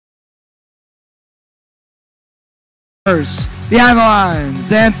Behind the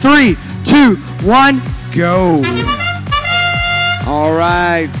lines, and 3, 2, 1, go. All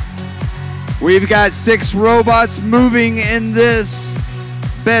right, we've got 6 robots moving in this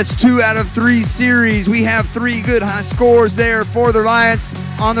best 2 out of 3 series. We have 3 good high scores there for the Alliance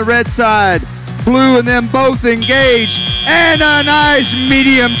on the red side. Blue and them both engaged, and a nice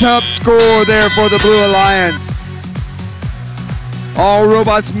medium tough score there for the Blue Alliance. All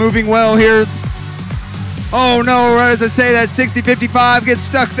robots moving well here. Oh no, right as I say that, 60-55 gets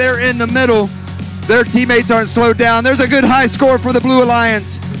stuck there in the middle. Their teammates aren't slowed down. There's a good high score for the Blue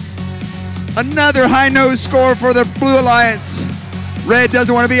Alliance. Another high nose score for the Blue Alliance. Red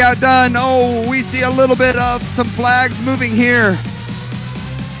doesn't want to be outdone. Oh, we see a little bit of some flags moving here.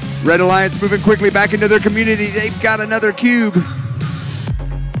 Red Alliance moving quickly back into their community. They've got another cube.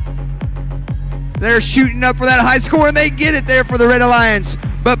 They're shooting up for that high score, and they get it there for the Red Alliance.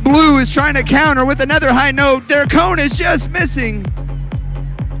 But Blue is trying to counter with another high note. Their cone is just missing.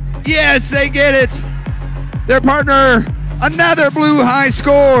 Yes, they get it. Their partner, another Blue high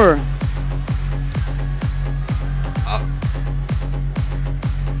score.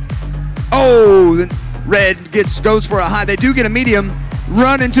 Oh, then Red goes for a high. They do get a medium,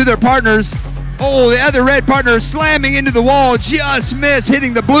 run into their partners. Oh, the other Red partner slamming into the wall, just missed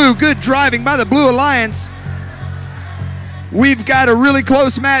hitting the Blue. Good driving by the Blue Alliance. We've got a really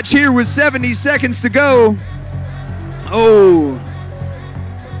close match here with 70 seconds to go. Oh,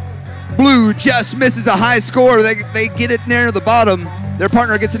 Blue just misses a high score. They get it near the bottom. Their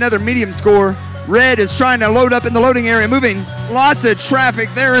partner gets another medium score. Red is trying to load up in the loading area, moving. Lots of traffic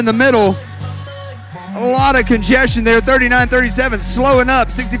there in the middle. A lot of congestion there, 39-37, slowing up,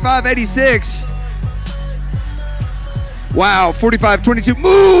 65-86. Wow,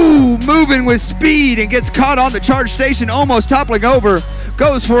 45-22, moving with speed and gets caught on the charge station, almost toppling over.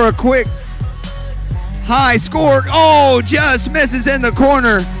 Goes for a quick high score. Oh, just misses in the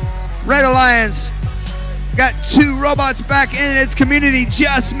corner. Red Alliance got 2 robots back in its community,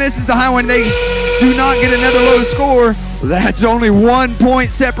 just misses the high one. They do not get another low score. That's only 1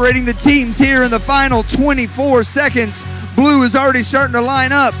 point separating the teams here in the final 24 seconds. Blue is already starting to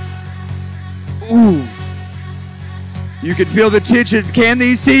line up. Ooh. You can feel the tension. Can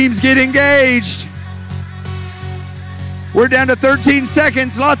these teams get engaged? We're down to 13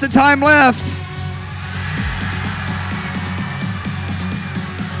 seconds, lots of time left.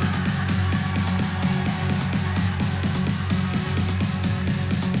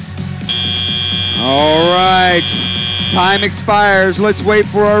 All right, time expires. Let's wait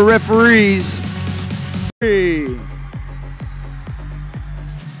for our referees.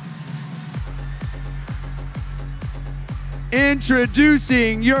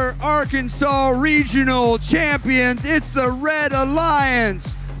 Introducing your Arkansas Regional Champions, it's the Red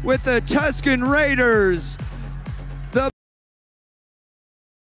Alliance with the Tuscan Raiders.